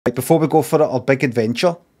Right, before we go for our big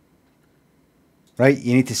adventure, right,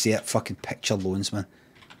 you need to see it. Fucking picture loans, man.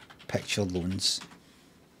 Picture loans.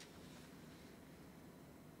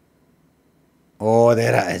 Oh,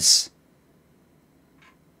 there it is.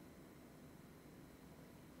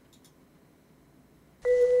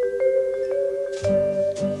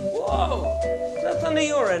 Whoa! Is that under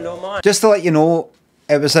your end or mine? Just to let you know,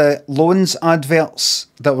 it was loans adverts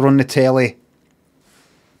that were on the telly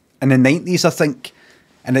in the 90s, I think.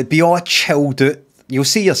 And it'd be all chilled out. You'll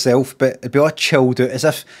see yourself, but it'd be all chilled out as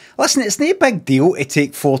if, listen, it's no big deal to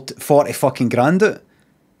take 40 fucking grand out.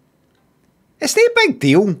 It's no big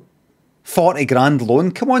deal. 40 grand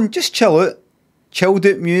loan. Come on, just chill out. Chilled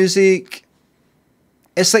out music.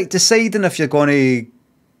 It's like deciding if you're going to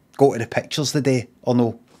go to the pictures today or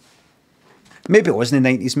no. Maybe it was in the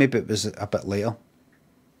 90s, maybe it was a bit later.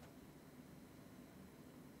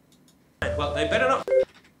 Well, they better not.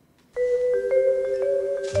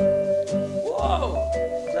 Whoa!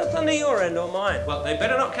 Is that under your end or mine? Well, they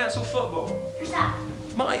better not cancel football. Who's that?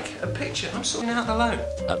 Mike, a picture. I'm sorting out the loan.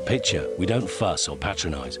 At Picture, we don't fuss or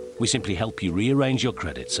patronise. We simply help you rearrange your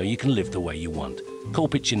credit so you can live the way you want. Call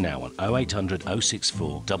Picture now on 0800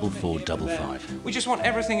 064 4455. We just want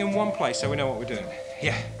everything in one place so we know what we're doing.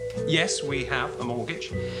 Yeah. Yes, we have a mortgage.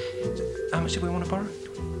 How much do we want to borrow?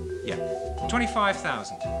 Yeah.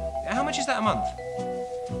 25,000. How much is that a month?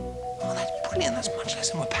 Oh, that's brilliant. That's much less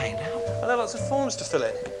than we're paying now. Are there lots of forms to fill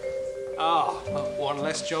in? Oh, well, one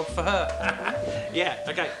less job for her. Yeah,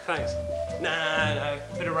 okay, thanks. No,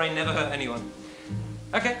 bit of rain never hurt anyone.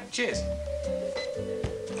 Okay, cheers.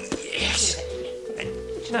 Yes! Do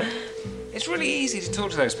you know, it's really easy to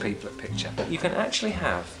talk to those people at Picture. You can actually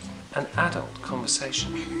have an adult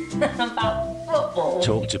conversation. About football.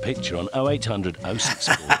 Talk to Picture on 0800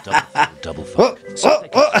 064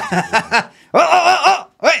 4455.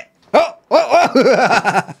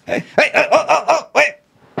 Wait.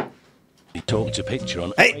 Talk to Picture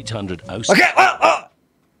on Hey. 0800 Okay, 064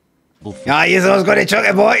 Ah, you was going to chuck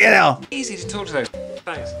a boy, you know. Easy to talk to those.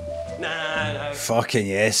 Thanks. No. Fucking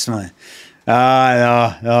yes, man.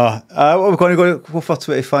 No. What we're going to go for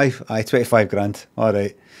 25? Aye, 25 grand. All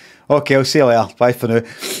right. Okay, I'll see you later. Bye for now.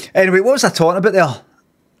 Anyway, what was I talking about there?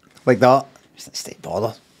 Like that? Stay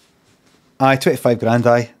bothered. Aye, 25 grand,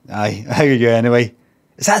 aye. How are you anyway?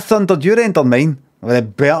 Is that Thunder your end or mine? Well, they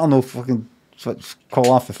better no fucking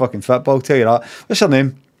call off the fucking football, tell you that. What's your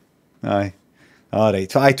name? Aye.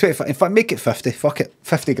 Alright. Aye, 25. In fact, make it 50. Fuck it.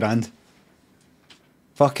 50 grand.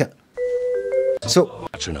 Fuck it. So,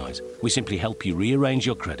 Patronise. We simply help you rearrange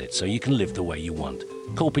your credit so you can live the way you want.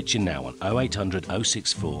 Call Picture now on 0800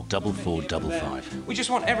 064 4455. We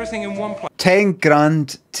just want everything in one place. 10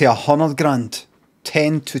 grand to 100 grand.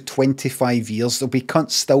 10 to 25 years. There'll be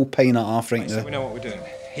cunts still paying it off right So now. we know what we're doing.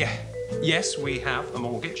 Yeah. Yes, we have a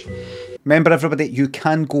mortgage. Remember, everybody, you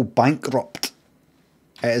can go bankrupt.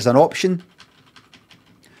 It is an option.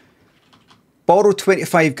 Borrow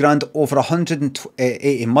 25 grand over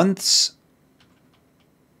 180 months.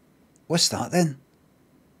 What's that then?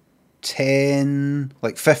 10,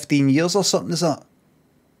 like 15 years or something, is that?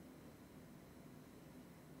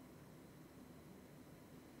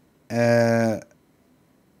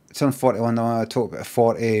 It's on 41 now, I talk about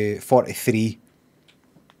 43.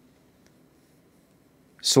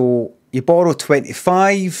 So you borrow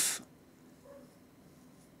 25,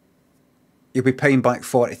 you'll be paying back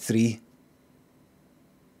 43.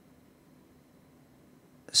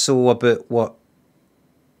 So about what?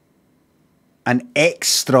 An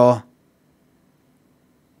extra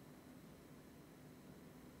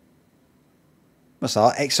what's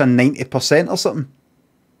that? Extra 90% or something?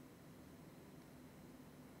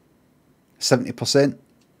 70%?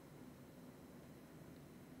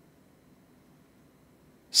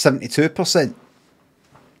 72%?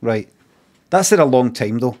 Right. That's in a long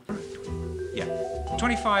time though. Yeah.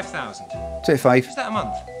 25,000. 25. Is that a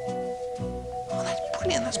month? Oh, that's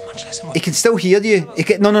brilliant. That's much less than what. He can still hear you.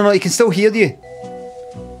 No, he can still hear you.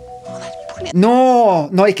 Oh, that's brilliant.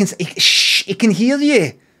 No, he can. He can hear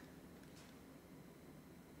you.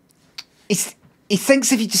 He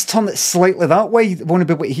thinks if you just turn it slightly that way, he won't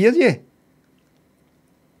be able to hear you.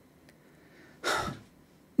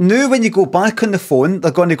 Now, when you go back on the phone,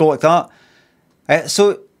 they're going to go like that.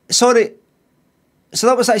 Sorry. So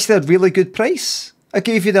that was actually a really good price I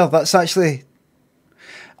gave you there. That's actually.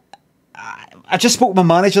 I just spoke to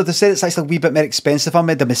my manager. They said it's actually a wee bit more expensive. I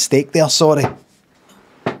made a mistake there. Sorry.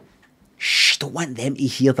 Shh, don't want them to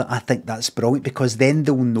hear that I think that's brilliant, because then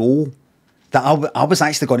they'll know that I was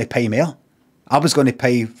actually going to pay more. I was going to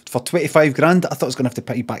pay for 25 grand. I thought I was going to have to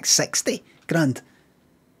pay back 60 grand.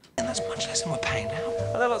 And that's much less than we're paying now.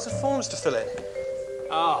 Are there lots of forms to fill in?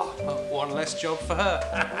 Oh, one less job for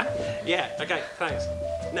her. Yeah, okay, thanks.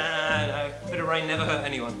 No, bit of rain never hurt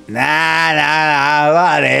anyone. Nah,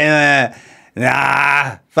 whatever.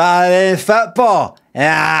 Nah, for football.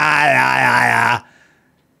 Nah.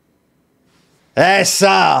 Yes,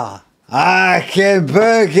 sir. I can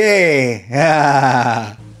boogie.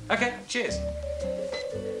 Yeah. Okay, cheers.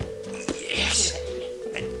 Yes.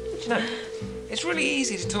 You know, it's really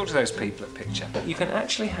easy to talk to those people at Picture. You can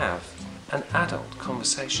actually have an adult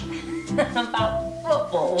conversation. About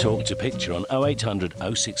football. Talk to Picture on 0800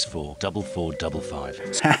 064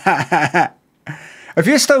 4455. Have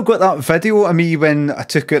you still got that video of me when I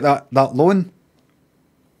took out that loan?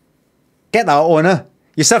 Get that on, eh?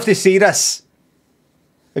 You still have to see this.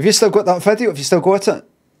 Have you still got that video? Have you still got it?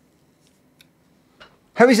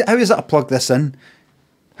 How is it I plug this in?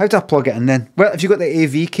 How do I plug it in then? Well, have you got the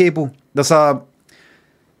AV cable? There's that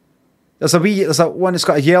one that's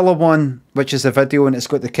got a yellow one, which is the video, and it's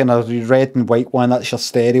got the kind of red and white one, that's your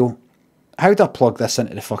stereo. How do I plug this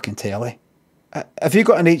into the fucking telly? Have you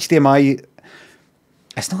got an HDMI?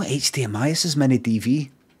 It's not HDMI, this is mini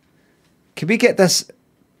DV. Can we get this?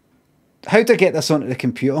 How do I get this onto the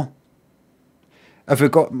computer? Have we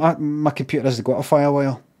got my computer has got a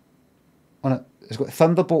Firewire on it? It's got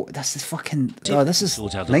Thunderbolt. This is fucking. Oh, this is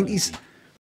Sort out 90s.